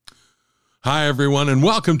Hi, everyone, and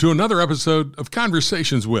welcome to another episode of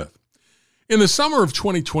Conversations With. In the summer of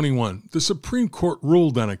 2021, the Supreme Court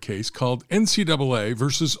ruled on a case called NCAA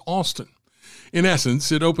versus Alston. In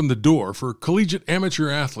essence, it opened the door for collegiate amateur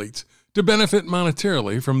athletes to benefit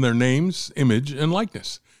monetarily from their names, image, and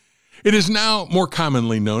likeness. It is now more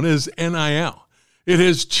commonly known as NIL. It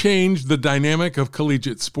has changed the dynamic of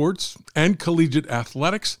collegiate sports, and collegiate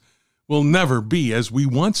athletics will never be as we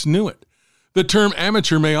once knew it. The term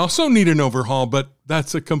amateur may also need an overhaul, but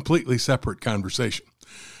that's a completely separate conversation.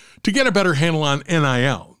 To get a better handle on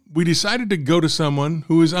NIL, we decided to go to someone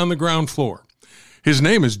who is on the ground floor. His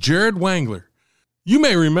name is Jared Wangler. You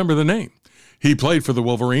may remember the name. He played for the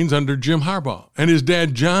Wolverines under Jim Harbaugh, and his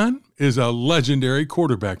dad, John, is a legendary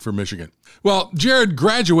quarterback for Michigan. Well, Jared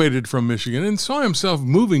graduated from Michigan and saw himself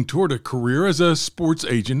moving toward a career as a sports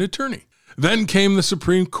agent attorney. Then came the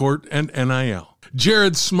Supreme Court and NIL.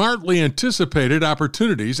 Jared smartly anticipated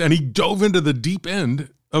opportunities, and he dove into the deep end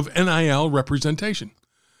of NIL representation.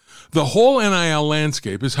 The whole NIL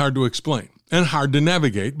landscape is hard to explain and hard to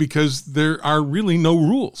navigate because there are really no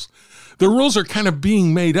rules. The rules are kind of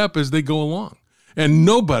being made up as they go along, and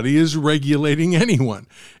nobody is regulating anyone,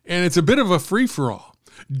 and it's a bit of a free-for-all.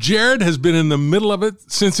 Jared has been in the middle of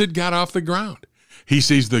it since it got off the ground. He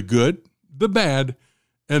sees the good, the bad,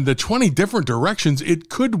 and the 20 different directions it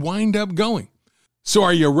could wind up going. So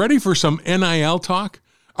are you ready for some NIL talk?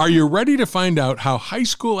 Are you ready to find out how high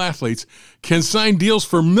school athletes can sign deals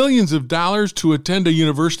for millions of dollars to attend a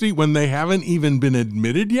university when they haven't even been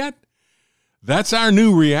admitted yet? That's our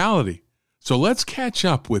new reality. So let's catch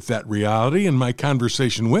up with that reality in my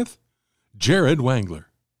conversation with Jared Wangler.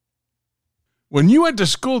 When you went to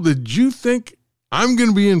school, did you think I'm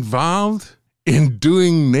going to be involved in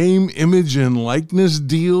doing name, image, and likeness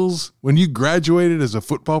deals when you graduated as a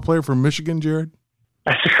football player from Michigan, Jared?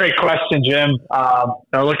 That's a great question, Jim. I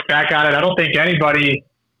look back on it. I don't think anybody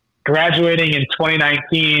graduating in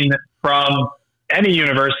 2019 from any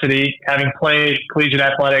university, having played collegiate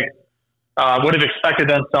athletics, would have expected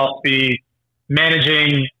themselves to be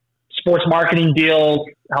managing sports marketing deals,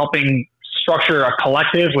 helping structure a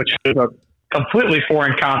collective, which is a completely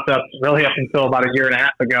foreign concept really up until about a year and a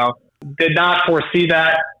half ago. Did not foresee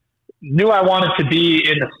that. Knew I wanted to be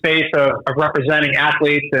in the space of representing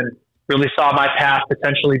athletes, and really saw my path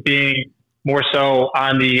potentially being more so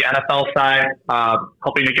on the NFL side,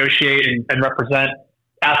 helping negotiate and represent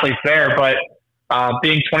athletes there. But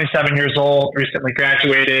being 27 years old, recently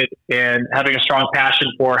graduated, and having a strong passion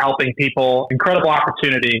for helping people, incredible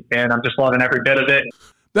opportunity, and I'm just loving every bit of it.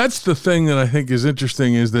 That's the thing that I think is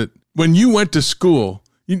interesting, is that when you went to school,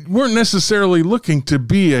 you weren't necessarily looking to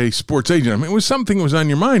be a sports agent. I mean, it was something that was on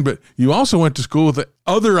your mind, but you also went to school with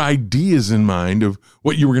other ideas in mind of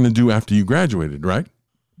what you were going to do after you graduated, right?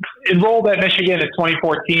 Enrolled at Michigan in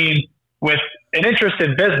 2014 with an interest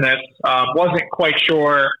in business. Wasn't quite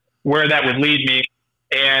sure where that would lead me.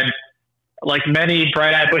 And like many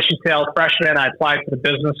bright-eyed, bushy-tailed freshmen, I applied for the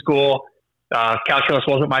business school. Calculus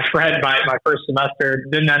wasn't my friend my first semester.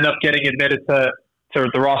 Didn't end up getting admitted to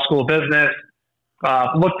the Raw School of Business.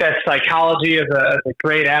 Looked at psychology as a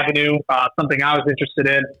great avenue, something I was interested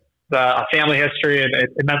in, a family history and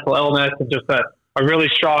mental illness, and just a really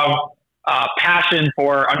strong passion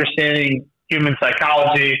for understanding human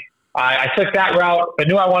psychology. I took that route, but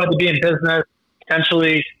knew I wanted to be in business,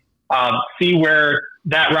 potentially see where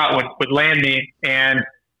that route would land me. And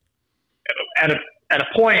at a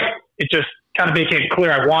point, it just kind of became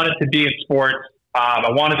clear I wanted to be in sports.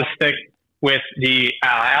 I wanted to stick with the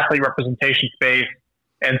athlete representation space.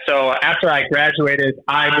 And so after I graduated,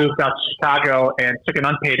 I moved out to Chicago and took an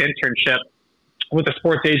unpaid internship with a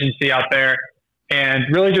sports agency out there, and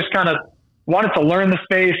really just kind of wanted to learn the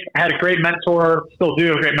space. I had a great mentor, still do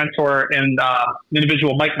have a great mentor in the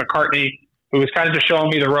individual Mike McCartney, who was kind of just showing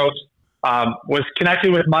me the ropes. Was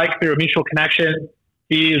connected with Mike through a mutual connection.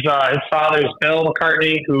 His father is Bill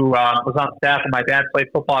McCartney, who was on staff, and my dad played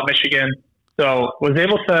football at Michigan. So was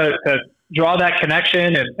able to draw that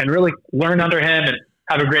connection and really learn under him and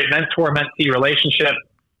have a great mentor-mentee relationship.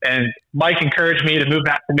 And Mike encouraged me to move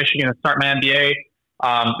back to Michigan and start my MBA.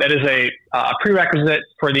 That is a prerequisite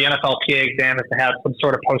for the NFLPA exam, is to have some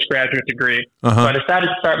sort of postgraduate degree. So I decided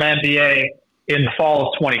to start my MBA in the fall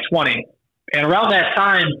of 2020. And around that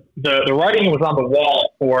time, the writing was on the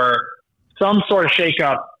wall for some sort of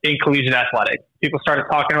shakeup in collegiate athletics. People started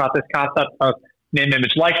talking about this concept of name,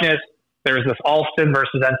 image, likeness. There was this Alston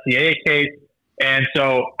versus NCAA case. And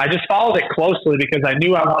so I just followed it closely because I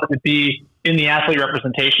knew I wanted to be in the athlete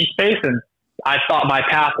representation space. And I thought my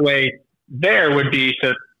pathway there would be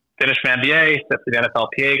to finish my MBA, sit for the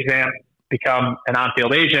NFLPA exam, become an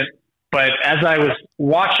on-field agent. But as I was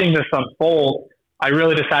watching this unfold, I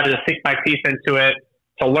really decided to sink my teeth into it,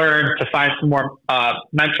 to learn, to find some more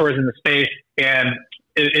mentors in the space. And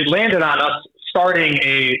it landed on us starting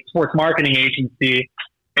a sports marketing agency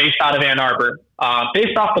based out of Ann Arbor,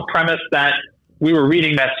 based off the premise that we were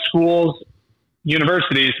reading that schools,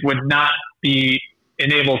 universities would not be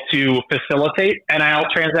enabled to facilitate NIL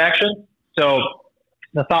transactions. So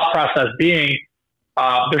the thought process being,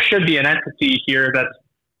 there should be an entity here that's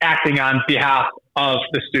acting on behalf of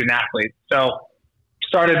the student athlete. So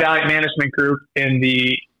started Valiant Management Group in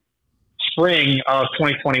the spring of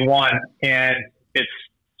 2021, and it's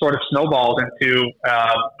sort of snowballed into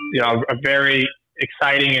a very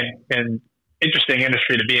exciting and interesting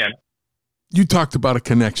industry to be in. You talked about a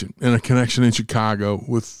connection in Chicago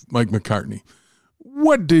with Mike McCartney.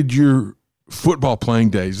 What did your football playing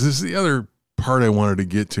days, this is the other part I wanted to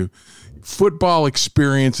get to, football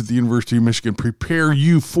experience at the University of Michigan prepare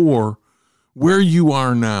you for where you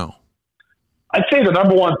are now? I'd say the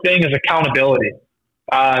number one thing is accountability.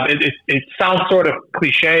 It sounds sort of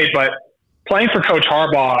cliche, but playing for Coach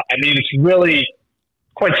Harbaugh, I mean, it's really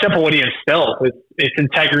quite simple what he instills. It's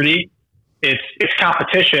integrity, it's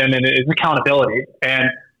competition, and it's accountability. And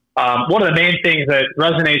one of the main things that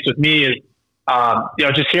resonates with me is,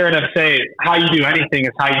 just hearing him say, how you do anything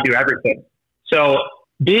is how you do everything. So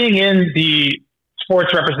being in the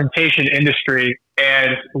sports representation industry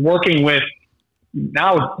and working with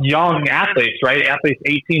now young athletes, right? Athletes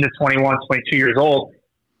 18 to 21, 22 years old,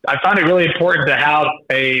 I found it really important to have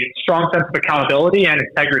a strong sense of accountability and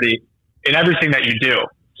integrity in everything that you do.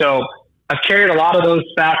 So I've carried a lot of those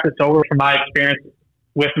facets over from my experience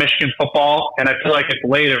with Michigan football, and I feel like it's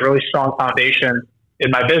laid a really strong foundation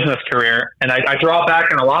in my business career. And I draw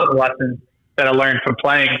back on a lot of the lessons that I learned from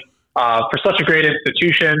playing for such a great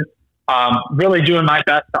institution, really doing my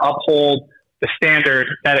best to uphold the standard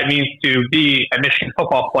that it means to be a Michigan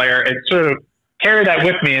football player and sort of carry that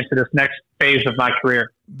with me into this next phase of my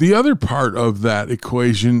career. The other part of that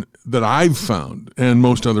equation that I've found, and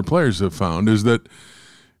most other players have found, is that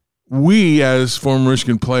we as former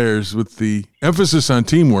Michigan players, with the emphasis on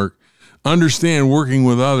teamwork, understand working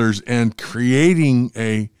with others and creating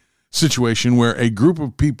a situation where a group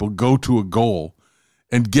of people go to a goal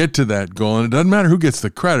and get to that goal. And it doesn't matter who gets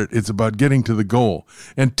the credit. It's about getting to the goal.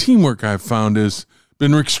 And teamwork, I've found, has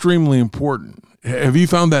been extremely important. Have you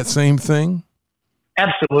found that same thing?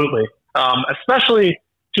 Absolutely. Especially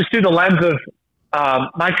just through the lens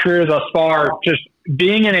of my career thus far, just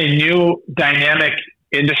being in a new dynamic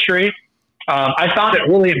industry, I found it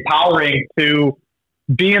really empowering to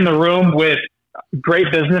be in the room with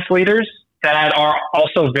great business leaders that are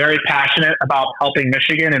also very passionate about helping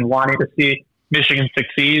Michigan and wanting to see Michigan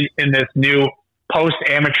succeed in this new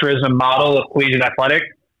post-amateurism model of collegiate athletics.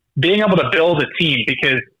 Being able to build a team,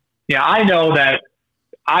 because I know that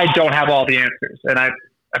I don't have all the answers, and I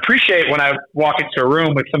appreciate when I walk into a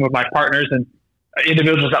room with some of my partners and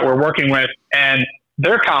individuals that we're working with, and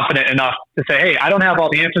they're confident enough to say, hey, I don't have all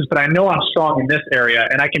the answers, but I know I'm strong in this area,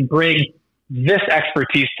 and I can bring this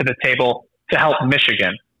expertise to the table to help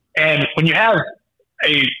Michigan. And when you have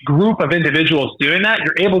a group of individuals doing that,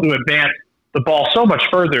 you're able to advance the ball so much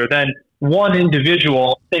further than one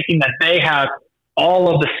individual thinking that they have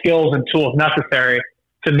all of the skills and tools necessary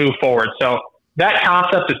to move forward. So that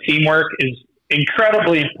concept of teamwork is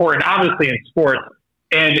incredibly important, obviously, in sports.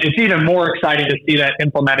 And it's even more exciting to see that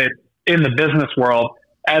implemented in the business world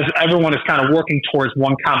as everyone is kind of working towards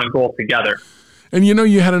one common goal together. And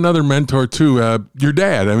you had another mentor too, your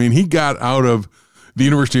dad. I mean, he got out of the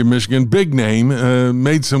University of Michigan, big name,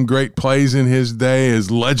 made some great plays in his day,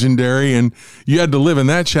 is legendary, and you had to live in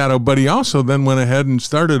that shadow. But he also then went ahead and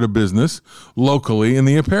started a business locally in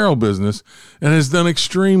the apparel business and has done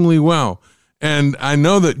extremely well. And I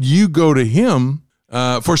know that you go to him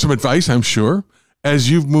for some advice, I'm sure, as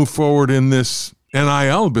you've moved forward in this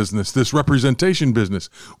NIL business, this representation business.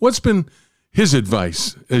 What's been his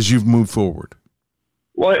advice as you've moved forward?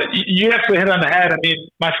 Well, you actually hit on the head. I mean,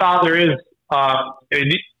 my father is,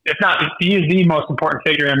 if not, he is the most important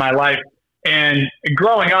figure in my life. And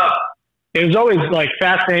growing up, it was always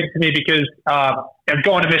fascinating to me because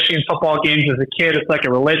going to Michigan football games as a kid, it's like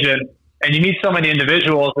a religion. And you meet so many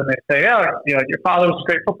individuals and they say, your father was a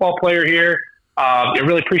great football player here. I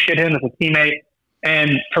really appreciate him as a teammate.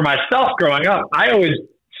 And for myself growing up, I always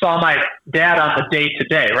saw my dad on the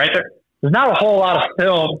day-to-day, right? There's not a whole lot of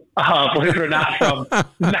film, believe it or not, from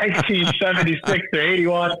 1976 or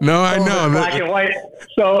 81. No, I know. Black and white.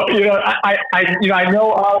 So, I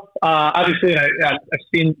know of, obviously, I've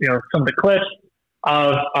seen, some of the clips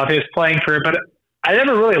of his playing career, but I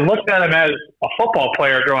never really looked at him as a football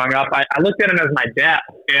player growing up. I looked at him as my dad.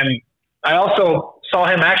 And I also saw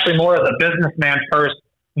him actually more as a businessman first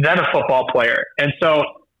than a football player. And so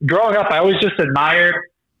growing up, I always just admired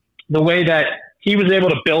the way that he was able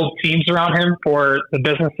to build teams around him for the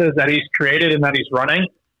businesses that he's created and that he's running.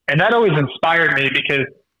 And that always inspired me because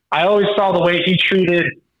I always saw the way he treated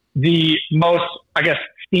the most, I guess,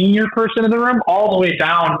 senior person in the room all the way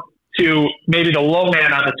down to maybe the low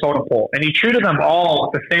man on the totem pole. And he treated them all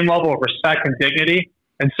with the same level of respect and dignity.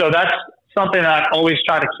 And so that's something that I've always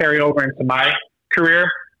tried to carry over into my career.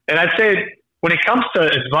 And I'd say when it comes to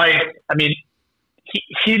advice, I mean,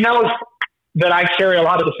 he knows that I carry a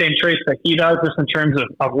lot of the same traits that he does, just in terms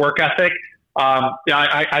of work ethic.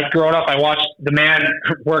 I've grown up, I watched the man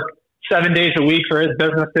work 7 days a week for his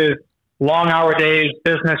businesses, long hour days,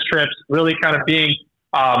 business trips, really kind of being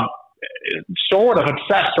sort of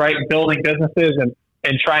obsessed, right, in building businesses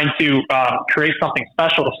and trying to create something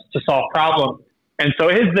special to solve problems. And so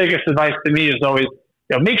his biggest advice to me is always,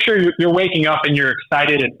 make sure you're waking up and you're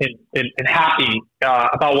excited and happy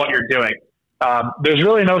about what you're doing. There's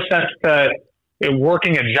really no sense to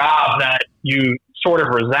working a job that you sort of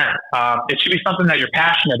resent. It should be something that you're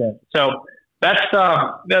passionate in. So that's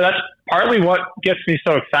partly what gets me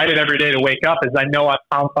so excited every day to wake up, is I know I've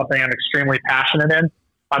found something I'm extremely passionate in.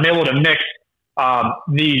 I'm able to mix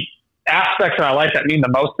the aspects of my life that mean the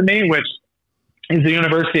most to me, which is the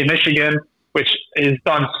University of Michigan, which has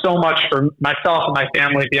done so much for myself and my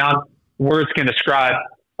family beyond words can describe.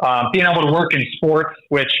 Being able to work in sports,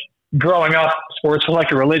 which growing up, sports were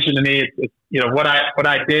like a religion to me. It's what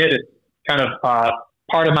I did is kind of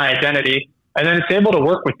part of my identity. And then it's able to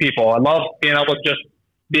work with people. I love being able to just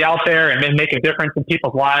be out there and then make a difference in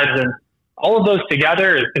people's lives. And all of those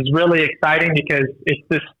together is really exciting because it's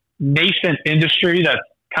this nascent industry that's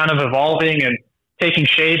kind of evolving and taking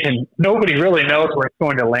shape, and nobody really knows where it's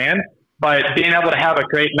going to land. But being able to have a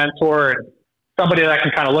great mentor and somebody that I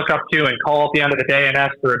can kind of look up to and call at the end of the day and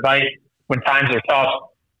ask for advice when times are tough,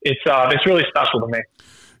 it's really special to me.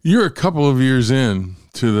 You're a couple of years in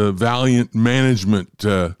to the Valiant Management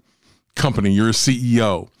company. You're a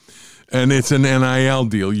CEO, and it's an NIL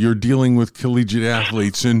deal. You're dealing with collegiate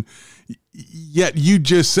athletes, and yet you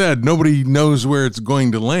just said nobody knows where it's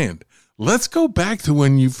going to land. Let's go back to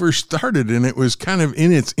when you first started, and it was kind of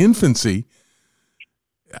in its infancy.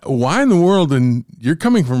 Why in the world, and you're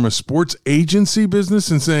coming from a sports agency business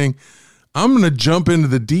and saying, I'm going to jump into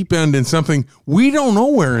the deep end in something we don't know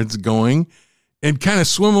where it's going and kind of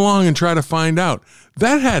swim along and try to find out.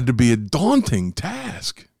 That had to be a daunting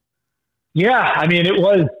task. Yeah, I mean, it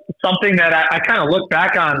was something that I kind of look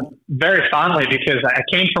back on very fondly because I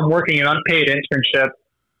came from working an unpaid internship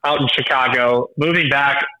out in Chicago, moving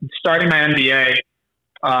back, starting my MBA.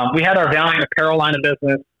 We had our Valiant apparel line of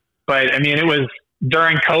business, but I mean, it was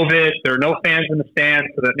during COVID. There were no fans in the stands,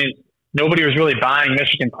 so that means nobody was really buying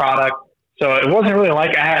Michigan product. So it wasn't really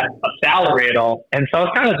like I had a salary at all. And so I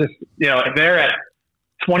was kind of just, there at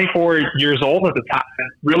 24 years old at the time,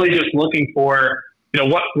 really just looking for,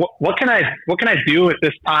 what can I do at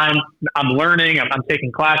this time? I'm learning, I'm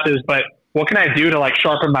taking classes, but what can I do to like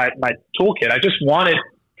sharpen my toolkit? I just wanted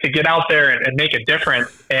to get out there and make a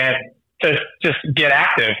difference and to just get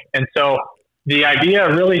active. And so the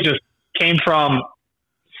idea really just came from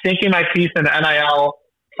sinking my teeth into NIL,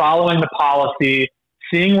 following the policy,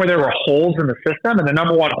 seeing where there were holes in the system. And the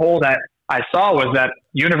number one hole that I saw was that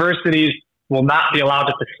universities will not be allowed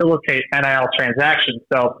to facilitate NIL transactions.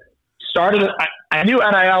 So I knew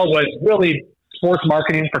NIL was really sports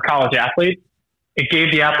marketing for college athletes. It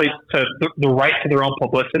gave the athletes the right to their own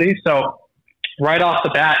publicity. So right off the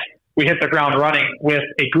bat, we hit the ground running with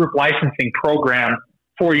a group licensing program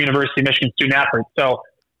for University of Michigan student athletes. So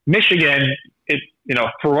Michigan,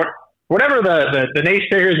 for whatever the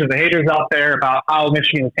naysayers and the haters out there about how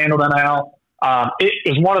Michigan has handled NIL, it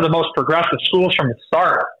is one of the most progressive schools from the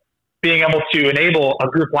start, being able to enable a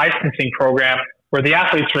group licensing program where the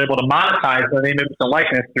athletes were able to monetize their name, image, and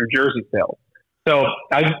likeness through jersey sales. So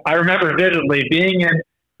I remember vividly being in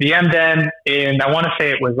the MDen in, I want to say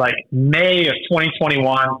it was like May of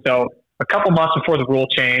 2021, so a couple months before the rule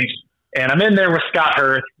change. And I'm in there with Scott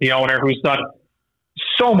Hurth, the owner, who's done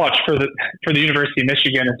so much for the University of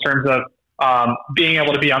Michigan in terms of being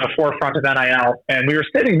able to be on the forefront of NIL. And we were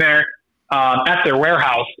sitting there at their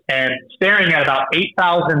warehouse and staring at about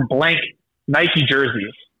 8,000 blank Nike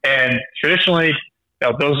jerseys. And traditionally,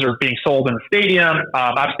 those are being sold in the stadium.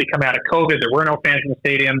 Obviously, coming out of COVID, there were no fans in the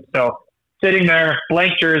stadium. So sitting there,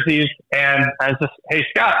 blank jerseys, and I was just, hey,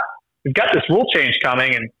 Scott, we've got this rule change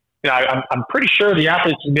coming, and I'm pretty sure the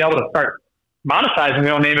athletes will be able to start monetizing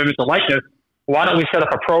their own name, image, and likeness. Why don't we set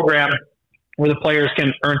up a program where the players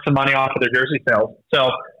can earn some money off of their jersey sales? So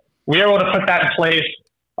we were able to put that in place.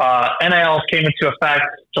 NIL came into effect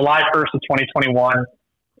July 1st of 2021.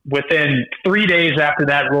 Within 3 days after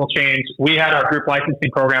that rule change, we had our group licensing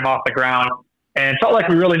program off the ground and felt like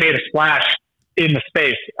we really made a splash in the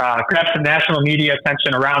space, grabbed some national media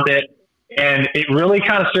attention around it. And it really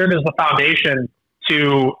kind of served as the foundation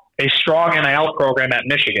to a strong NIL program at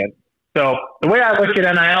Michigan. So the way I look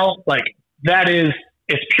at NIL, like that is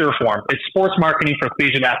its pure form. It's sports marketing for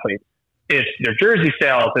collegiate athletes. It's their jersey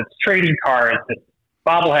sales, it's trading cards, it's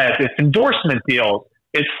bobbleheads, it's endorsement deals,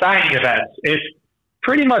 it's signing events. It's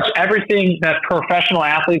pretty much everything that professional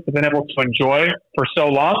athletes have been able to enjoy for so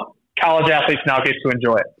long. College athletes now get to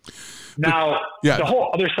enjoy it. Now, the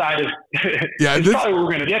whole other side is, is probably what we're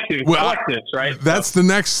going to get to, collectives, right? That's the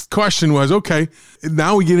next question was, okay,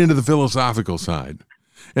 now we get into the philosophical side,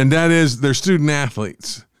 and that is they're student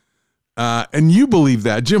athletes. And you believe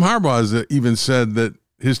that. Jim Harbaugh has even said that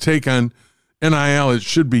his take on NIL, it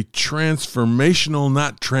should be transformational,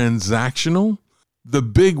 not transactional. The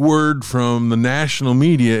big word from the national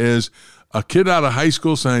media is a kid out of high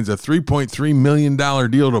school signs a $3.3 million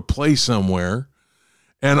deal to play somewhere,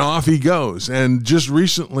 and off he goes. And just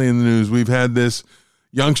recently in the news, we've had this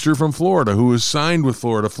youngster from Florida who was signed with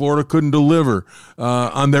Florida. Florida couldn't deliver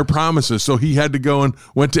on their promises, so he had to go and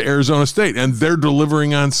went to Arizona State, and they're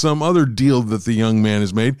delivering on some other deal that the young man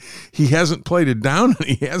has made. He hasn't played it down, and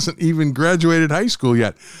he hasn't even graduated high school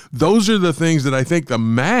yet. Those are the things that I think the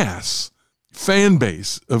mass fan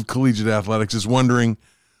base of collegiate athletics is wondering,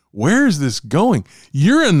 where is this going?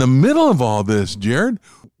 You're in the middle of all this, Jared.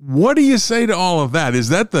 What do you say to all of that? Is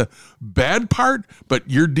that the bad part, but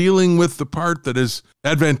you're dealing with the part that is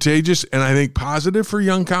advantageous and I think positive for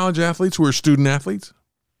young college athletes who are student athletes?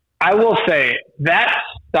 I will say that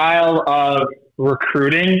style of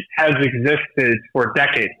recruiting has existed for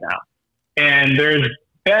decades now. And there's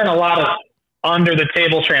been a lot of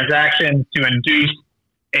under-the-table transactions to induce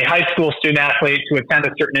a high school student athlete to attend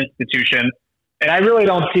a certain institution. And I really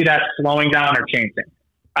don't see that slowing down or changing.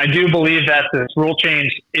 I do believe that this rule change,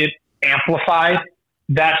 it amplified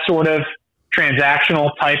that sort of transactional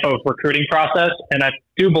type of recruiting process. And I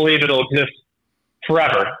do believe it'll exist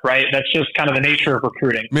forever, right? That's just kind of the nature of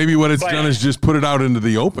recruiting. Maybe what it's done is just put it out into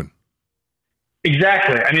the open.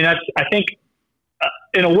 Exactly. I mean, I think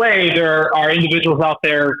in a way there are individuals out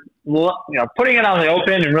there, putting it out in the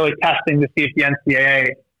open and really testing to see if the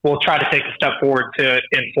NCAA will try to take a step forward to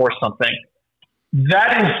enforce something.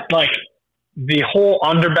 That is like the whole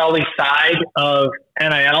underbelly side of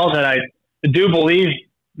NIL that I do believe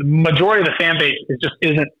the majority of the fan base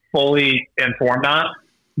isn't fully informed on.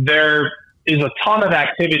 There is a ton of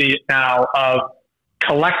activity now of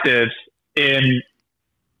collectives in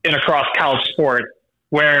across college sports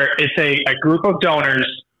where it's a group of donors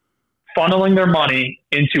funneling their money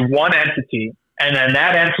into one entity, and then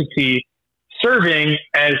that entity serving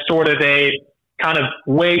as sort of a kind of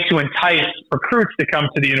way to entice recruits to come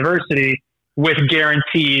to the university with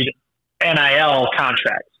guaranteed NIL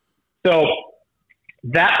contracts. So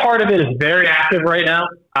that part of it is very active right now.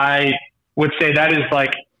 I would say that is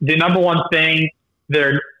like the number one thing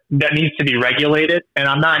that needs to be regulated. And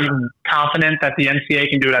I'm not even confident that the NCAA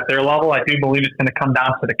can do it at their level. I do believe it's going to come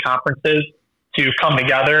down to the conferences to come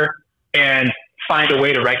together and find a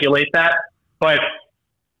way to regulate that. But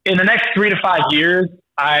in the next 3 to 5 years,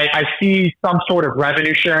 I see some sort of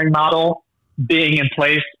revenue sharing model being in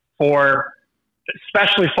place for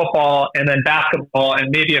especially football and then basketball and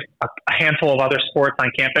maybe a handful of other sports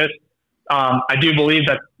on campus. I do believe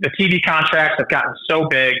that the TV contracts have gotten so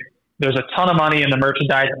big, there's a ton of money in the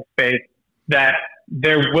merchandising space that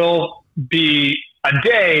there will be a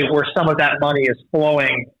day where some of that money is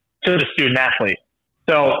flowing to the student athlete.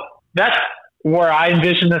 So that's where I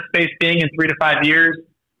envision this space being in 3 to 5 years.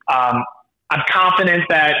 I'm confident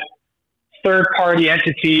that third-party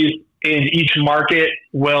entities in each market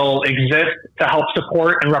will exist to help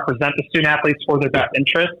support and represent the student athletes for their best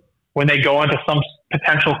interest when they go into some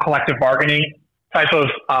potential collective bargaining type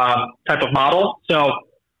of model. So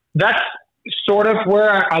that's sort of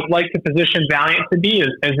where I'd like to position Valiant to be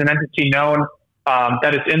as an entity known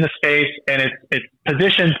that is in the space and it's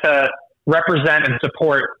positioned to represent and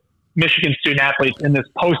support Michigan student athletes in this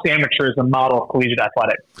post-amateurism model of collegiate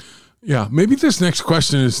athletics. Yeah, maybe this next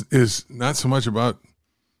question is not so much about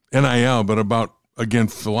NIL, but about, again,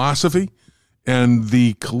 philosophy and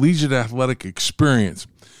the collegiate athletic experience.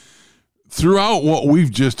 Throughout what we've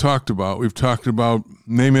just talked about, we've talked about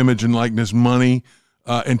name, image, and likeness, money,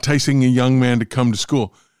 enticing a young man to come to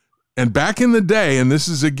school. And back in the day, and this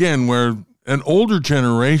is, again, where an older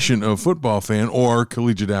generation of football fan or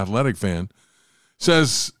collegiate athletic fan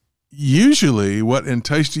says usually what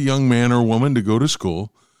enticed a young man or woman to go to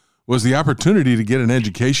school was the opportunity to get an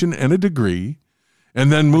education and a degree and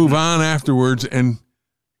then move on afterwards and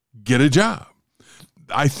get a job.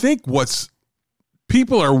 I think what's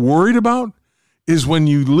people are worried about is when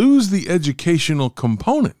you lose the educational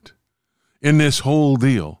component in this whole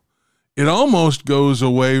deal, it almost goes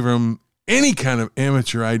away from any kind of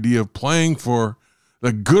amateur idea of playing for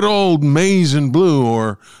the good old maize and blue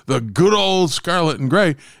or the good old scarlet and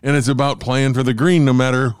gray, and it's about playing for the green no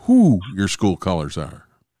matter who your school colors are.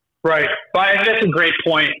 Right. But I think that's a great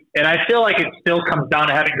point. And I feel like it still comes down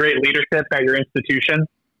to having great leadership at your institution.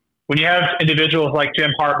 When you have individuals like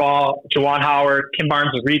Jim Harbaugh, Juwan Howard, Kim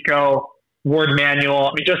Barnes-Rico, Ward Manuel,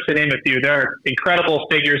 I mean, just to name a few, they're incredible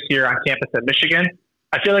figures here on campus at Michigan.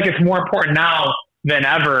 I feel like it's more important now than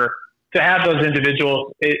ever to have those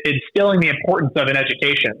individuals instilling the importance of an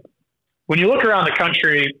education. When you look around the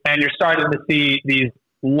country and you're starting to see these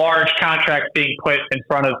large contracts being put in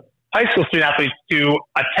front of high school student athletes to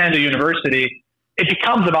attend a university, it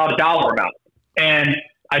becomes about a dollar amount. And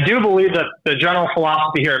I do believe that the general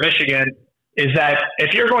philosophy here at Michigan is that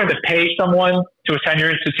if you're going to pay someone to attend your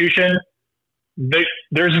institution,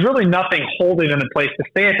 there's really nothing holding them in place to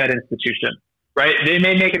stay at that institution, right? They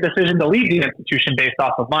may make a decision to leave the institution based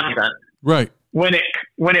off of money then. Right. When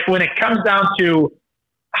it comes down to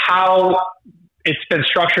how it's been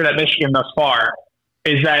structured at Michigan thus far,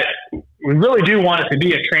 is that we really do want it to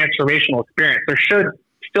be a transformational experience. There should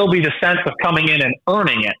still be the sense of coming in and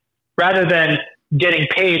earning it rather than getting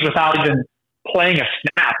paid without even playing a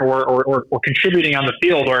snap or contributing on the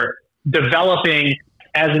field or developing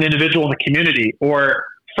as an individual in the community or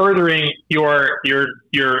furthering your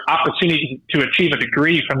opportunity to achieve a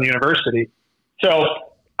degree from the university. So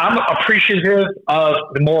I'm appreciative of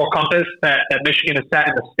the moral compass that Michigan has set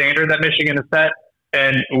and the standard that Michigan has set.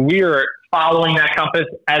 And we are following that compass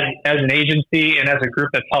as an agency and as a group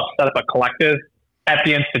that's helped set up a collective at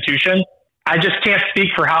the institution. I just can't speak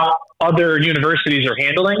for how other universities are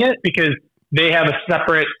handling it because they have a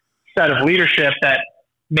separate set of leadership that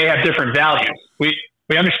may have different values.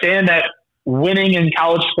 We understand that winning in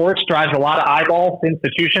college sports drives a lot of eyeballs to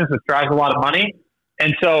institutions. It drives a lot of money.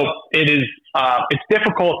 And so it's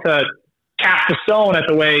difficult to cast a stone at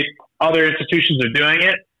the way other institutions are doing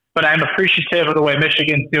it, but I'm appreciative of the way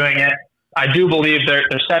Michigan's doing it. I do believe they're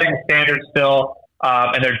setting standards still,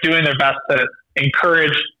 and they're doing their best to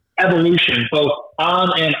encourage evolution, both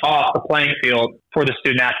on and off the playing field for the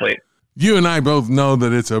student athlete. You and I both know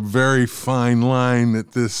that it's a very fine line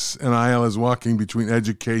that this NIL is walking between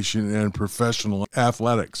education and professional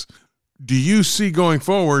athletics. Do you see going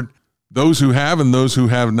forward those who have and those who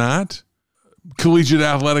have not collegiate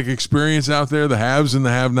athletic experience out there, the haves and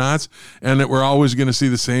the have-nots, and that we're always going to see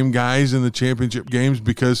the same guys in the championship games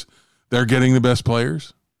because they're getting the best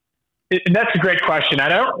players? That's a great question. I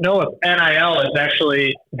don't know if NIL is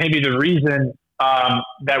actually maybe the reason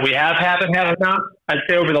that we have and have-nots. I'd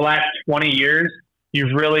say over the last 20 years,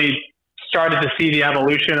 you've really started to see the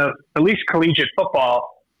evolution of at least collegiate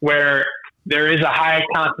football, where there is a high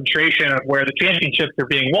concentration of where the championships are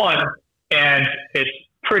being won, and it's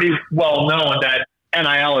pretty well known that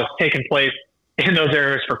NIL has taken place in those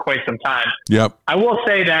areas for quite some time. Yep. I will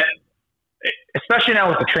say that, especially now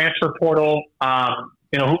with the transfer portal,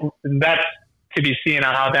 that's to be seen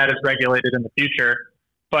on how that is regulated in the future.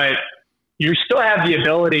 But you still have the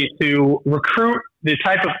ability to recruit the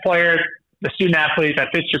type of player, the student athlete that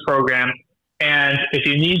fits your program. And if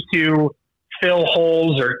you need to fill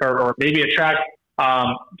holes or maybe attract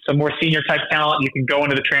some more senior type talent, you can go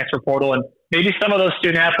into the transfer portal. And maybe some of those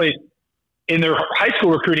student athletes in their high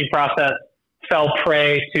school recruiting process fell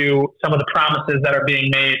prey to some of the promises that are being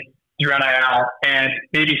made through NIL and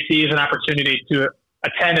maybe sees an opportunity to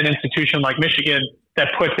attend an institution like Michigan that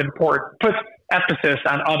puts emphasis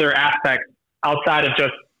on other aspects outside of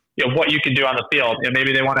just what you can do on the field.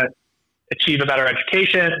 Maybe they want to achieve a better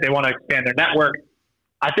education. They want to expand their network.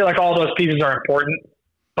 I feel like all those pieces are important.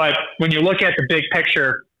 But when you look at the big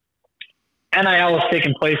picture, NIL has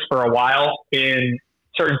taken place for a while in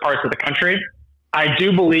certain parts of the country. I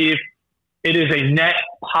do believe it is a net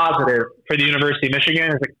positive for the University of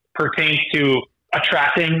Michigan as it pertains to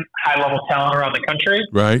attracting high-level talent around the country.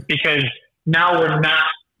 Right. Because now we're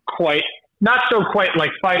not so quite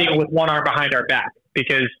like fighting with one arm behind our back.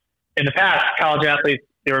 Because in the past, college athletes,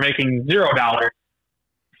 they were making $0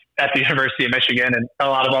 at the University of Michigan, and a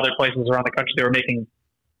lot of other places around the country, they were making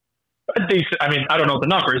a decent, I don't know the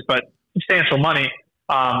numbers, but substantial money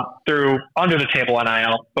through under-the-table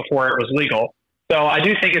NIL before it was legal. So I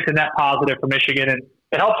do think it's a net positive for Michigan, and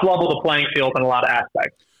it helps level the playing field in a lot of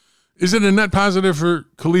aspects. Is it a net positive for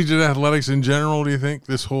collegiate athletics in general, do you think,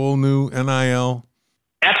 this whole new NIL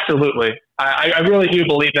Absolutely. I really do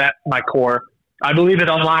believe that to my core. I believe it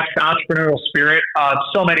unlocks the entrepreneurial spirit of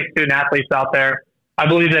so many student athletes out there. I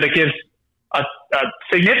believe that it gives a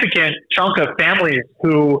significant chunk of families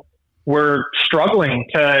who were struggling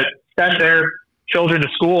to send their children to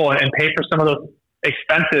school and pay for some of those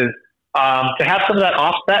expenses, to have some of that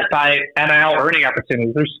offset by NIL earning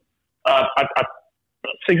opportunities. There's a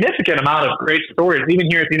significant amount of great stories, even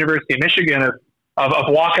here at the University of Michigan, of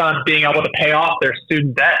walk-ons being able to pay off their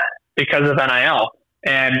student debt because of NIL.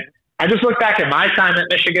 And I just look back at my time at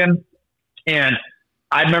Michigan, and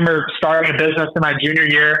I remember starting a business in my junior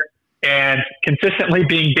year and consistently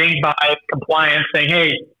being dinged by compliance saying,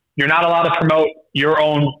 hey, you're not allowed to promote your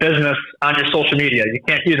own business on your social media. You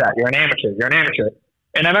can't do that. You're an amateur.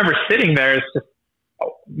 And I remember sitting there as just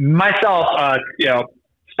myself,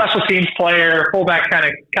 special teams player, fullback kind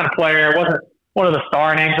of player. Wasn't one of the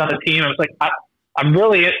star names on the team. I was like, I'm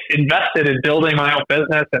really invested in building my own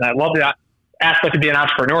business, and I love the aspect of being an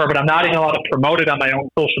entrepreneur, but I'm not even allowed to promote it on my own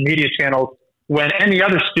social media channels when any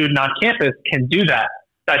other student on campus can do that.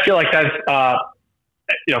 I feel like that's,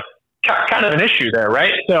 kind of an issue there,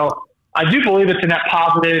 right? So I do believe it's a net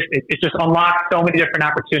positive. It just unlocks so many different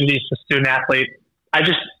opportunities for student athletes. I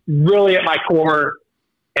just really at my core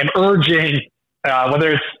am urging,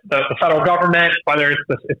 whether it's the federal government, whether it's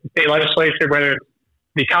the state legislature, whether it's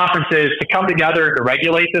the conferences, to come together to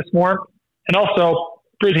regulate this more, and also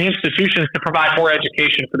for the institutions to provide more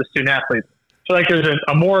education for the student athletes. I feel like there's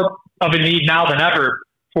a more of a need now than ever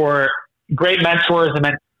for great mentors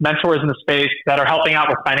and mentors in the space that are helping out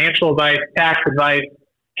with financial advice, tax advice,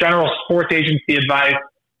 general sports agency advice,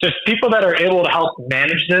 just people that are able to help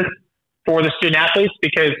manage this for the student athletes,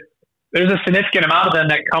 because there's a significant amount of them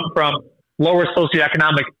that come from lower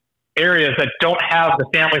socioeconomic areas that don't have the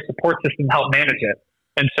family support system to help manage it.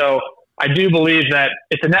 And so I do believe that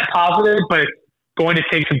it's a net positive, but it's going to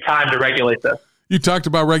take some time to regulate this. You talked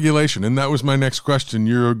about regulation, and that was my next question.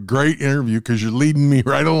 You're a great interview because you're leading me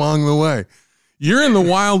right along the way. You're in the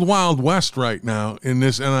wild, wild west right now in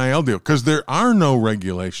this NIL deal because there are no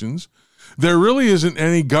regulations. There really isn't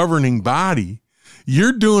any governing body.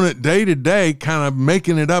 You're doing it day to day, kind of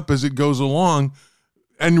making it up as it goes along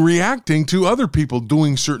and reacting to other people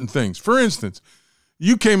doing certain things. For instance,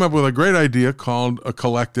 you came up with a great idea called a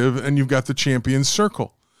collective, and you've got the Champions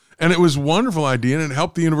Circle. And it was a wonderful idea, and it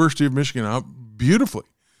helped the University of Michigan out beautifully.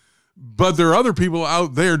 But there are other people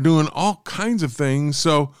out there doing all kinds of things.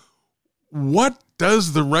 So what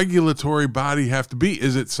does the regulatory body have to be?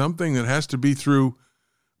 Is it something that has to be through,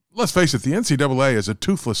 let's face it, the NCAA is a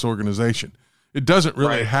toothless organization. It doesn't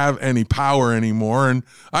really have any power anymore. And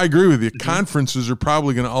I agree with you. Mm-hmm. Conferences are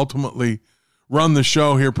probably going to ultimately run the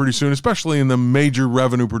show here pretty soon, especially in the major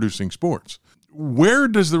revenue-producing sports. Where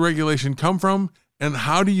does the regulation come from, and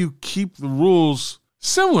how do you keep the rules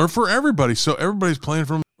similar for everybody so everybody's playing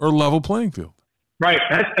from a level playing field? Right.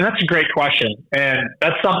 That's a great question. And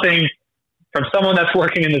that's something from someone that's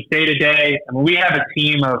working in this day-to-day. I mean, we have a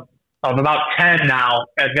team of about 10 now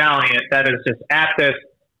at Valiant that is just at this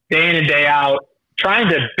day in and day out, trying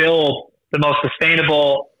to build the most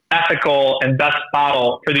sustainable, ethical, and best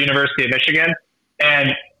model for the University of Michigan.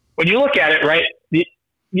 And when you look at it, right, the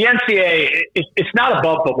NCAA, it's not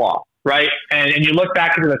above the law, right? And you look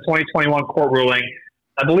back into the 2021 court ruling,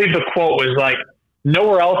 I believe the quote was like,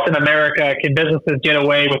 nowhere else in America can businesses get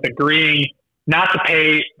away with agreeing not to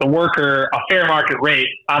pay the worker a fair market rate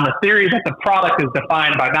on the theory that the product is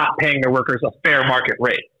defined by not paying their workers a fair market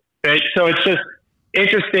rate. Right? So it's just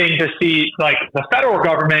interesting to see like the federal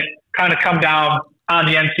government kind of come down on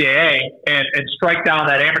the NCAA and strike down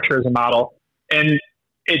that amateurism model. And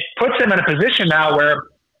it puts them in a position now where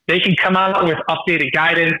they can come out with updated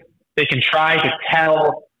guidance. They can try to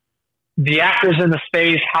tell the actors in the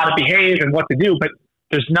space how to behave and what to do, but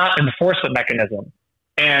there's not an enforcement mechanism.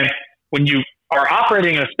 And when you are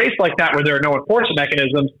operating in a space like that where there are no enforcement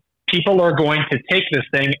mechanisms, people are going to take this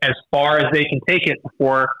thing as far as they can take it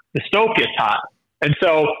before the stove gets hot. And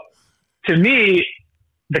so to me,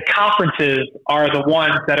 the conferences are the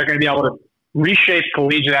ones that are going to be able to reshape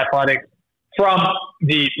collegiate athletics from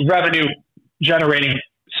the revenue generating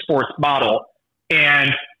sports model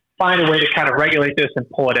and find a way to kind of regulate this and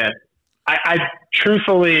pull it in. I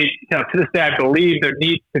truthfully, to this day, I believe there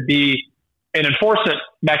needs to be an enforcement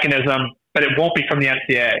mechanism, but it won't be from the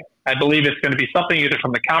NCAA. I believe it's going to be something either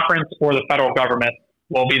from the conference or the federal government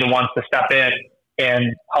will be the ones to step in and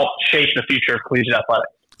help shape the future of collegiate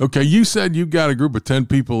athletics. Okay, you said you've got a group of 10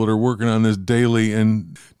 people that are working on this daily,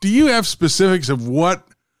 and do you have specifics of what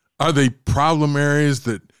are the problem areas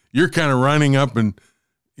that you're kind of running up and,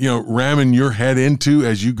 ramming your head into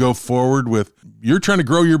as you go forward with, you're trying to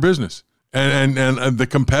grow your business? and the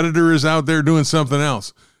competitor is out there doing something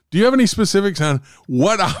else. Do you have any specifics on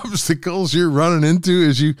what obstacles you're running into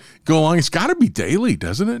as you go along? It's got to be daily,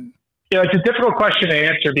 doesn't it? It's a difficult question to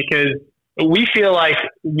answer because we feel like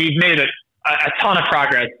we've made a ton of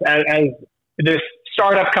progress as this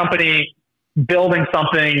startup company building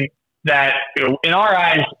something that, in our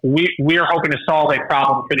eyes, we are hoping to solve a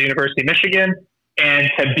problem for the University of Michigan and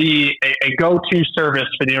to be a go-to service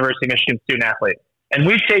for the University of Michigan student athlete. And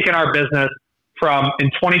we've taken our business from, in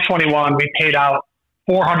 2021, we paid out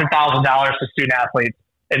 $400,000 to student athletes.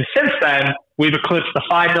 And since then, we've eclipsed the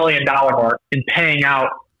 $5 million mark in paying out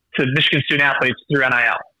to Michigan student athletes through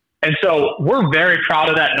NIL. And so we're very proud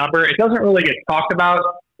of that number. It doesn't really get talked about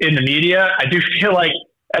in the media. I do feel like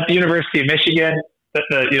at the University of Michigan,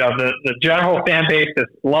 the general fan base just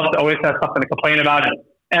loves to always have something to complain about.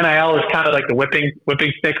 And NIL is kind of like the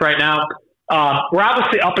whipping stick right now. We're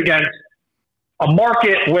obviously up against a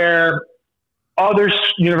market where other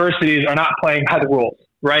universities are not playing by the rules,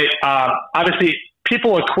 right? Obviously,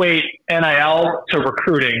 people equate NIL to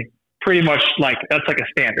recruiting pretty much like that's like a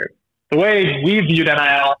standard. The way we viewed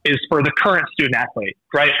NIL is for the current student athlete,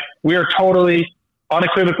 right? We are totally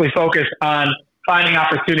unequivocally focused on finding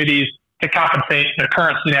opportunities to compensate the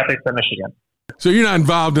current student athletes in Michigan. So you're not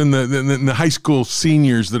involved in the high school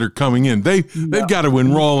seniors that are coming in. They've got to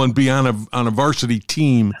enroll and be on a varsity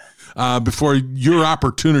team before your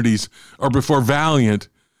opportunities or before Valiant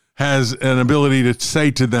has an ability to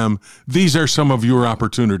say to them, these are some of your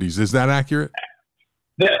opportunities. Is that accurate?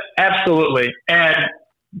 Absolutely. And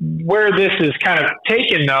where this is kind of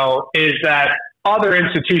taken, though, is that other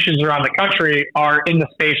institutions around the country are in the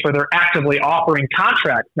space where they're actively offering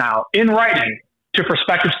contracts now in writing to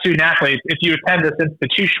prospective student athletes. If you attend this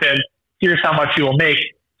institution, here's how much you will make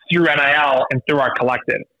through NIL and through our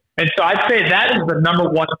collective. And so I'd say that is the number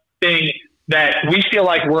one thing that we feel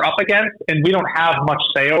like we're up against and we don't have much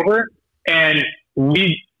say over. And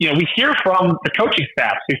we hear from the coaching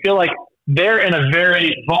staff. We feel like they're in a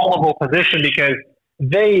very vulnerable position because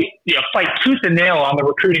they fight tooth and nail on the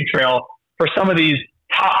recruiting trail for some of these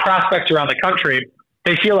top prospects around the country.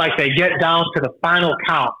 They feel like they get down to the final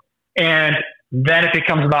count and then it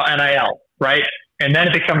becomes about NIL, right? And then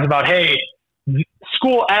it becomes about, hey,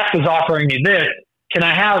 school X is offering me this. Can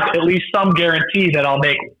I have at least some guarantee that I'll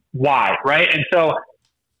make Y, right? And so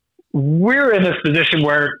we're in this position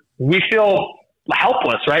where we feel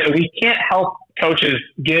helpless, right? We can't help coaches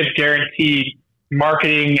give guaranteed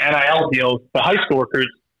marketing NIL deals to high school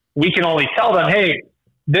recruits. We can only tell them, hey,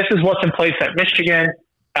 this is what's in place at Michigan.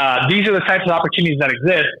 These are the types of opportunities that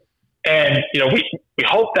exist. And, we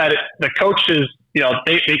hope that the coaches,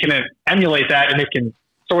 they can emulate that and they can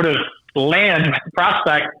sort of land the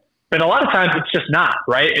prospect. But a lot of times it's just not,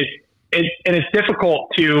 right? It's difficult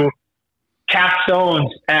to cast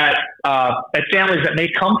stones at families that may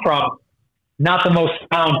come from not the most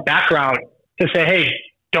sound background to say, hey,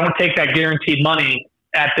 don't take that guaranteed money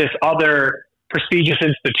at this other prestigious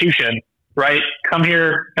institution, right? Come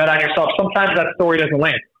here, bet on yourself. Sometimes that story doesn't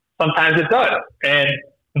land. Sometimes it does. And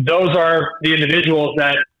those are the individuals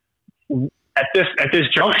that at this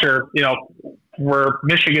juncture, where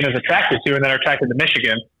Michigan is attracted to and that are attracted to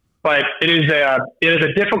Michigan. But it is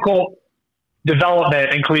a difficult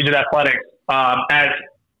development in collegiate athletics as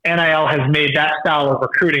NIL has made that style of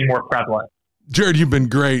recruiting more prevalent. Jared, you've been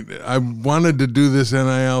great. I wanted to do this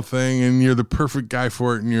NIL thing, and you're the perfect guy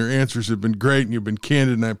for it, and your answers have been great, and you've been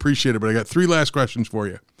candid, and I appreciate it. But I got 3 last questions for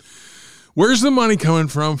you. Where's the money coming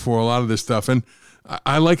from for a lot of this stuff? And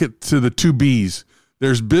I like it to the 2 B's.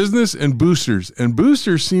 There's business and boosters, and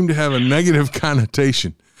boosters seem to have a negative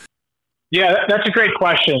connotation. Yeah, that's a great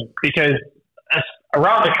question because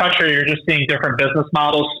around the country, you're just seeing different business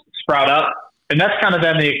models sprout up. And that's kind of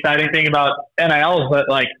been the exciting thing about NIL is that,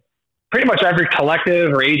 like, pretty much every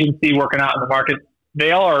collective or agency working out in the market,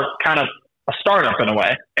 they all are kind of a startup in a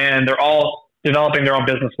way, and they're all developing their own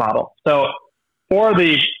business model. So for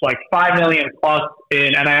the 5 million plus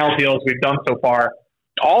in NIL deals we've done so far,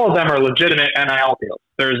 all of them are legitimate NIL deals.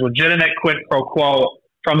 There's legitimate quid pro quo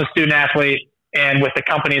from the student athlete and with the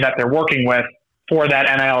company that they're working with for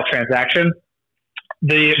that NIL transaction.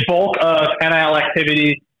 The bulk of NIL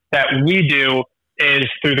activity that we do is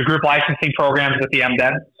through the group licensing programs at the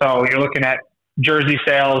MDEN. So you're looking at jersey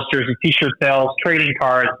sales, jersey t-shirt sales, trading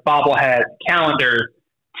cards, bobbleheads, calendars,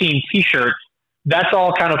 team t-shirts. That's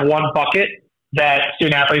all kind of one bucket that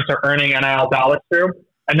student athletes are earning NIL dollars through.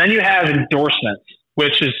 And then you have endorsements,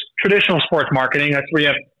 which is traditional sports marketing. That's where you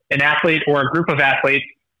have an athlete or a group of athletes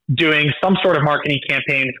doing some sort of marketing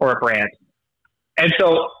campaign for a brand. And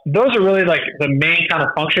so those are really the main kind of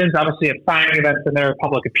functions. Obviously, you have signing events in there,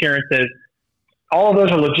 public appearances. all of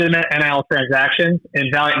those are legitimate NIL transactions, and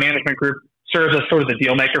Valiant Management Group serves as sort of the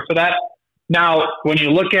deal maker for that. Now, when you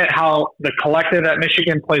look at how the collective at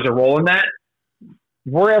Michigan plays a role in that,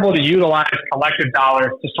 we're able to utilize collective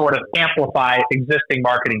dollars to sort of amplify existing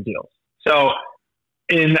marketing deals. So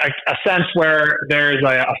in a sense where there's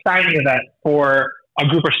a signing event for a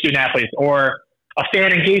group of student athletes or a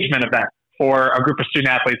fan engagement event for a group of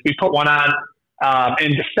student athletes, we put one on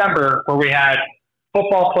in December where we had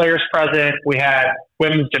football players present, we had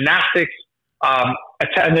women's gymnastics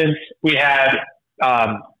attendance, we had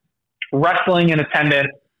wrestling in attendance.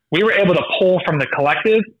 We were able to pull from the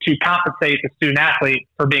collective to compensate the student athlete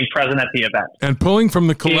for being present at the event. And pulling from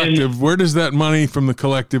the collective, where does that money from the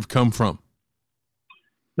collective come from?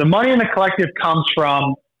 The money in the collective comes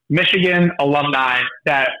from Michigan alumni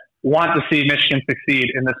that want to see Michigan succeed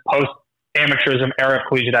in this post-amateurism era of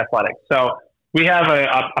collegiate athletics. So we have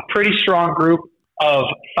a pretty strong group of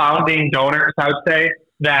founding donors, I would say,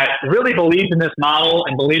 that really believed in this model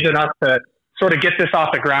and believed in us to sort of get this off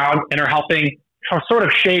the ground and are helping sort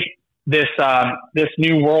of shape this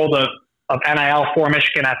new world of NIL for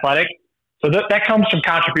Michigan athletics. So that comes from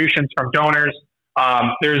contributions from donors.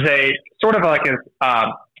 There's a sort of like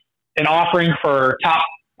an offering for top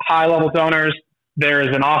high-level donors.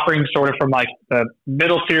 There's an offering sort of from like the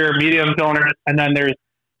middle tier, medium donors. And then there's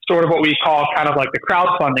sort of what we call kind of like the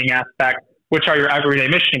crowdfunding aspect, which are your everyday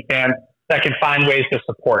Michigan fans that can find ways to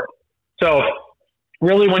support. So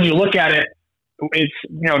really when you look at it, it's,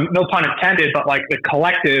 no pun intended, but like the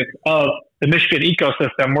collective of the Michigan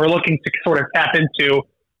ecosystem, we're looking to sort of tap into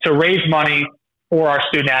to raise money for our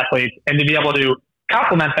student athletes and to be able to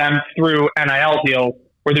complement them through NIL deals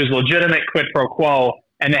where there's legitimate quid pro quo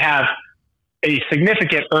and to have a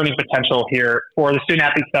significant earning potential here for the student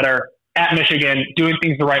athletes that are at Michigan doing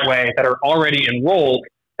things the right way, that are already enrolled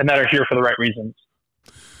and that are here for the right reasons.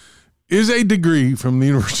 Is a degree from the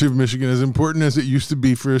University of Michigan as important as it used to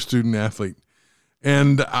be for a student athlete?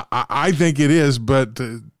 And I think it is, but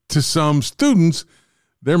to some students,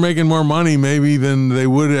 they're making more money maybe than they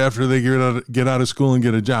would after they get out of school and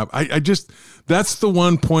get a job. I just, that's the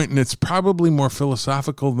one point, and it's probably more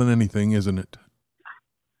philosophical than anything, isn't it?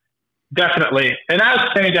 Definitely. And I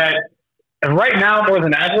would say that right now, more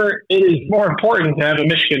than ever, it is more important to have a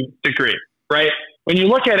Michigan degree, right? When you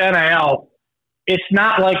look at NIL, it's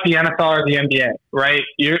not like the NFL or the NBA, right?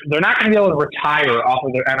 They're not going to be able to retire off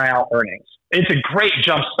of their NIL earnings. It's a great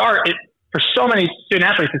jump start. For so many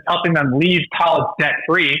student athletes, it's helping them leave college debt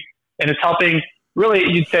free, and it's helping really,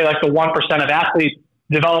 you'd say like the 1% of athletes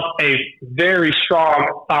develop a very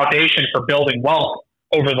strong foundation for building wealth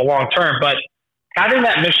over the long term. But having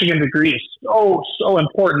that Michigan degree is so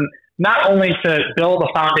important, not only to build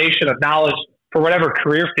a foundation of knowledge for whatever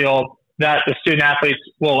career field that the student athletes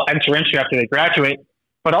will enter into after they graduate,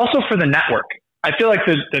 but also for the network. I feel like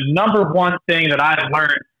the number one thing that I've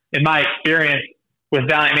learned in my experience with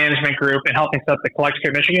Valiant Management Group and helping set the collective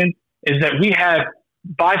here in Michigan is that we have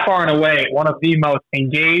by far and away one of the most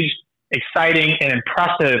engaged, exciting, and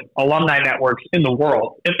impressive alumni networks in the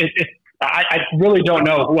world. I really don't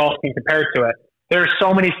know who else can compare to it. There are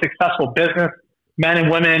so many successful business men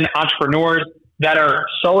and women, entrepreneurs that are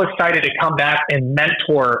so excited to come back and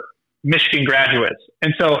mentor Michigan graduates.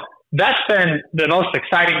 And so that's been the most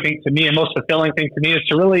exciting thing to me and most fulfilling thing to me is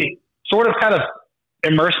to really sort of kind of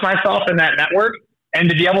immerse myself in that network and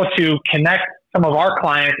to be able to connect some of our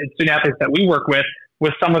clients and student athletes that we work with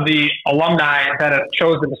some of the alumni that have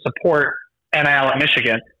chosen to support NIL at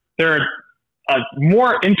Michigan. There are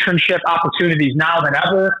more internship opportunities now than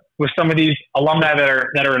ever with some of these alumni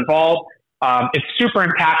that are involved. It's super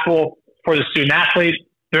impactful for the student athlete.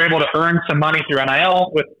 They're able to earn some money through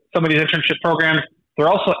NIL with some of these internship programs. They're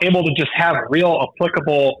also able to just have real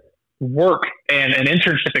applicable work and an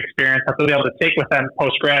internship experience that they'll be able to take with them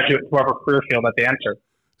postgraduate to whatever career field that they enter.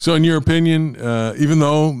 So in your opinion, even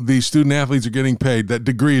though the student athletes are getting paid, that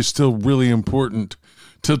degree is still really important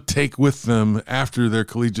to take with them after their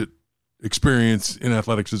collegiate experience in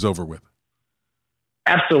athletics is over with?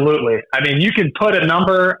 Absolutely. I mean, you can put a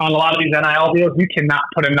number on a lot of these NIL deals. You cannot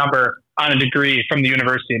put a number on a degree from the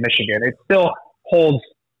University of Michigan. It still holds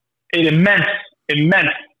an immense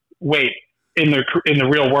weight in the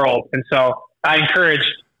real world. And so I encourage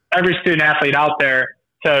every student athlete out there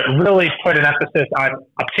to really put an emphasis on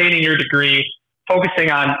obtaining your degree,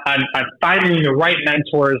 focusing on finding the right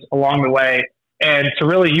mentors along the way, and to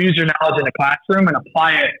really use your knowledge in the classroom and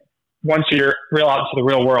apply it once you're out into the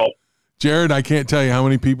real world. Jared, I can't tell you how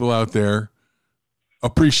many people out there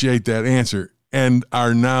appreciate that answer and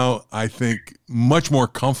are now, I think, much more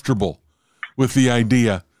comfortable with the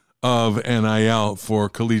idea of NIL for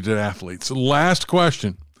collegiate athletes. Last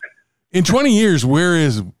question. In 20 years, where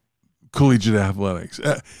is collegiate athletics?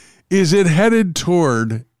 Is it headed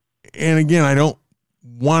toward, and again, I don't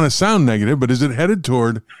want to sound negative, but is it headed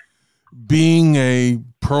toward being a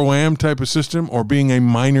pro-am type of system or being a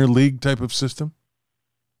minor league type of system?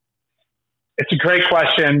 It's a great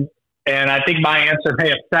question, and I think my answer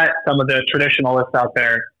may upset some of the traditionalists out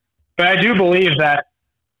there. But I do believe that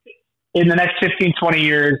in the next 15, 20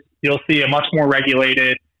 years, you'll see a much more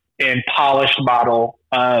regulated and polished model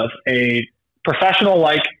of a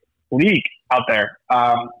professional-like league out there.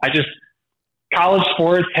 College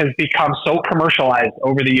sports has become so commercialized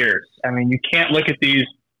over the years. I mean, you can't look at these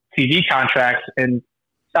TV contracts and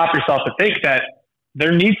stop yourself to think that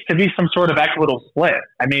there needs to be some sort of equitable split.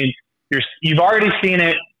 I mean, you've already seen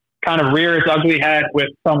it kind of rear its ugly head with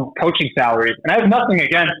some coaching salaries. And I have nothing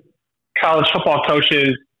against college football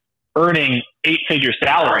coaches earning 8-figure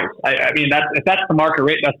salaries. I mean, if that's the market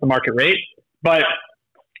rate, that's the market rate. But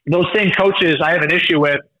those same coaches I have an issue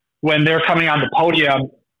with when they're coming on the podium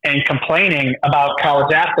and complaining about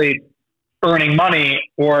college athletes earning money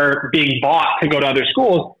or being bought to go to other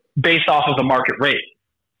schools based off of the market rate.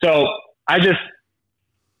 So I just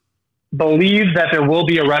believe that there will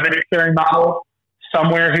be a revenue sharing model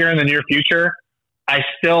somewhere here in the near future. I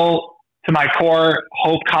still, to my core,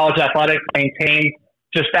 hope college athletics maintain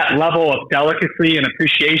just that level of delicacy and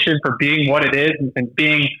appreciation for being what it is and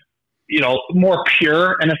being, more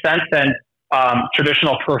pure in a sense than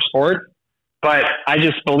traditional pro sports. But I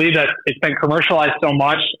just believe that it's been commercialized so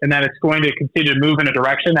much and that it's going to continue to move in a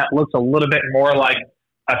direction that looks a little bit more like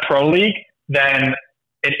a pro league than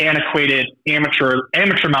an antiquated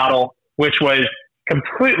amateur model, which was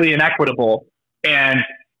completely inequitable and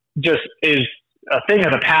just is a thing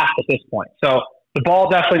of the past at this point. So the ball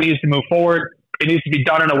definitely needs to move forward. It needs to be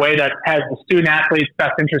done in a way that has the student athlete's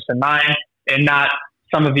best interest in mind and not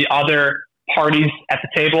some of the other parties at the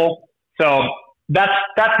table. So that's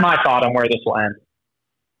my thought on where this will end.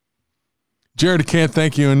 Jared, I can't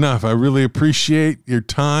thank you enough. I really appreciate your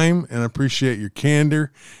time and appreciate your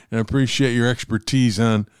candor and appreciate your expertise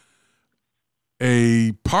on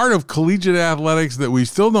a part of collegiate athletics that we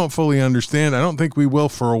still don't fully understand. I don't think we will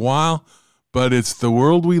for a while, but it's the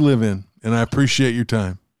world we live in, and I appreciate your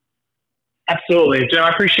time. Absolutely. Jim, I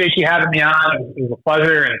appreciate you having me on. It was a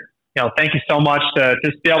pleasure, and thank you so much to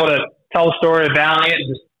just be able to tell the story of Valiant and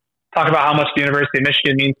just talk about how much the University of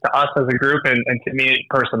Michigan means to us as a group and to me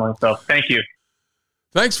personally. So thank you.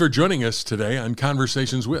 Thanks for joining us today on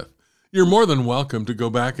Conversations With. You're more than welcome to go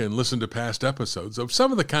back and listen to past episodes of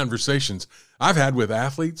some of the conversations I've had with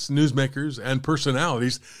athletes, newsmakers, and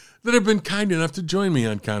personalities that have been kind enough to join me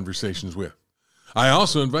on Conversations With. I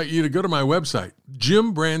also invite you to go to my website,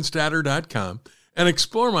 jimbrandstatter.com, and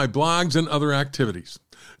explore my blogs and other activities.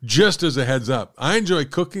 Just as a heads up, I enjoy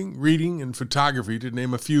cooking, reading, and photography, to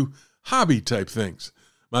name a few hobby-type things.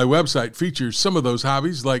 My website features some of those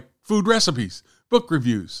hobbies like food recipes, book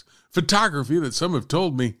reviews, photography that some have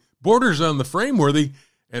told me borders on the frame-worthy,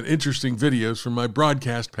 and interesting videos from my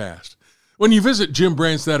broadcast past. When you visit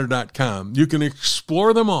jimbrandstatter.com, you can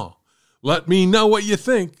explore them all. Let me know what you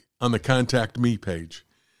think on the Contact Me page.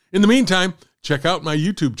 In the meantime, check out my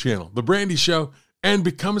YouTube channel, The Brandy Show, and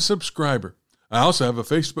become a subscriber. I also have a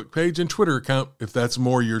Facebook page and Twitter account if that's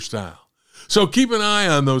more your style. So keep an eye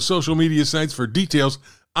on those social media sites for details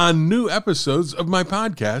on new episodes of my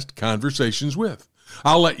podcast, Conversations With.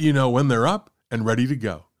 I'll let you know when they're up and ready to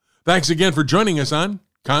go. Thanks again for joining us on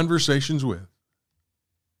Conversations With.